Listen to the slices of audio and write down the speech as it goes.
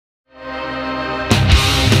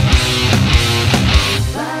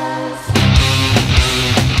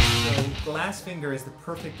Glassfinger is the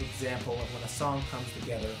perfect example of when a song comes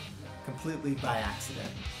together completely by accident.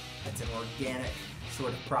 It's an organic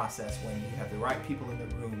sort of process when you have the right people in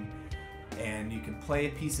the room and you can play a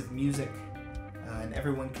piece of music and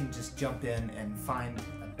everyone can just jump in and find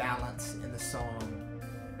a balance in the song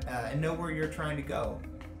and know where you're trying to go.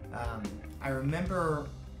 I remember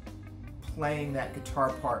playing that guitar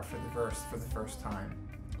part for the verse for the first time,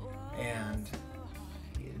 and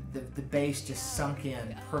the bass just sunk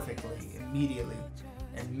in perfectly immediately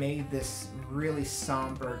and made this really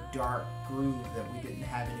somber, dark groove that we didn't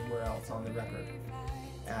have anywhere else on the record.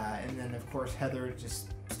 And then of course Heather just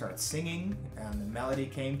started singing and the melody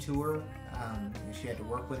came to her. And she had to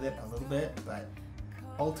work with it a little bit, but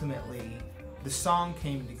ultimately the song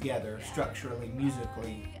came together structurally,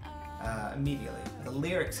 musically, immediately. The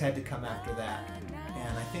lyrics had to come after that,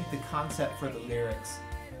 and I think the concept for the lyrics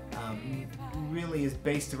really is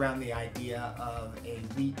based around the idea of a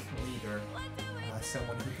weak leader,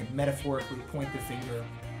 someone who can metaphorically point the finger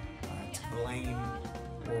to blame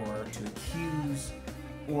or to accuse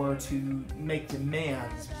or to make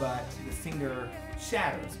demands, but the finger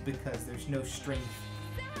shatters because there's no strength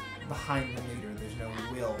behind the leader, there's no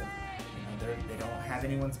will. They don't have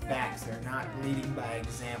anyone's backs, they're not leading by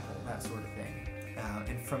example, that sort of thing.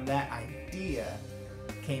 And from that idea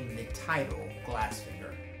came the title,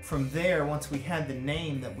 Glassfinger. From there, once we had the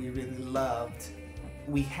name that we really loved,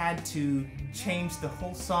 we had to change the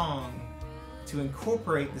whole song to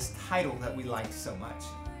incorporate this title that we liked so much.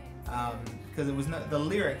 Because it was not, the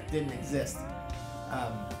lyric didn't exist.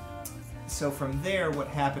 So from there, what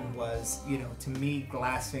happened was, to me,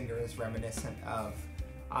 Glassfinger is reminiscent of,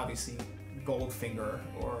 obviously, Goldfinger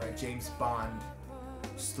or a James Bond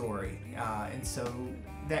story, and so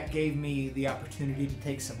that gave me the opportunity to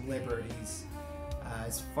take some liberties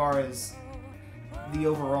as far as the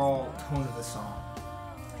overall tone of the song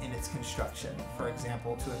and its construction. For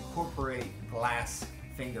example, to incorporate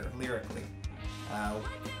Glassfinger lyrically,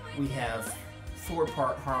 we have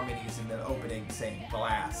 4-part harmonies in the opening saying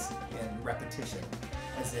glass in repetition,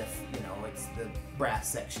 as if it's the brass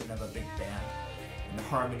section of a big band. And the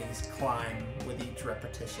harmonies climb with each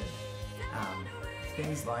repetition.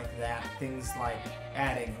 Things like that, things like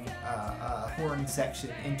adding a horn section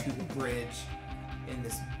into the bridge in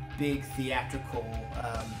this big theatrical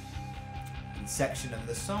section of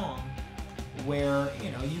the song where,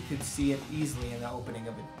 you could see it easily in the opening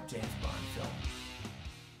of a James Bond film.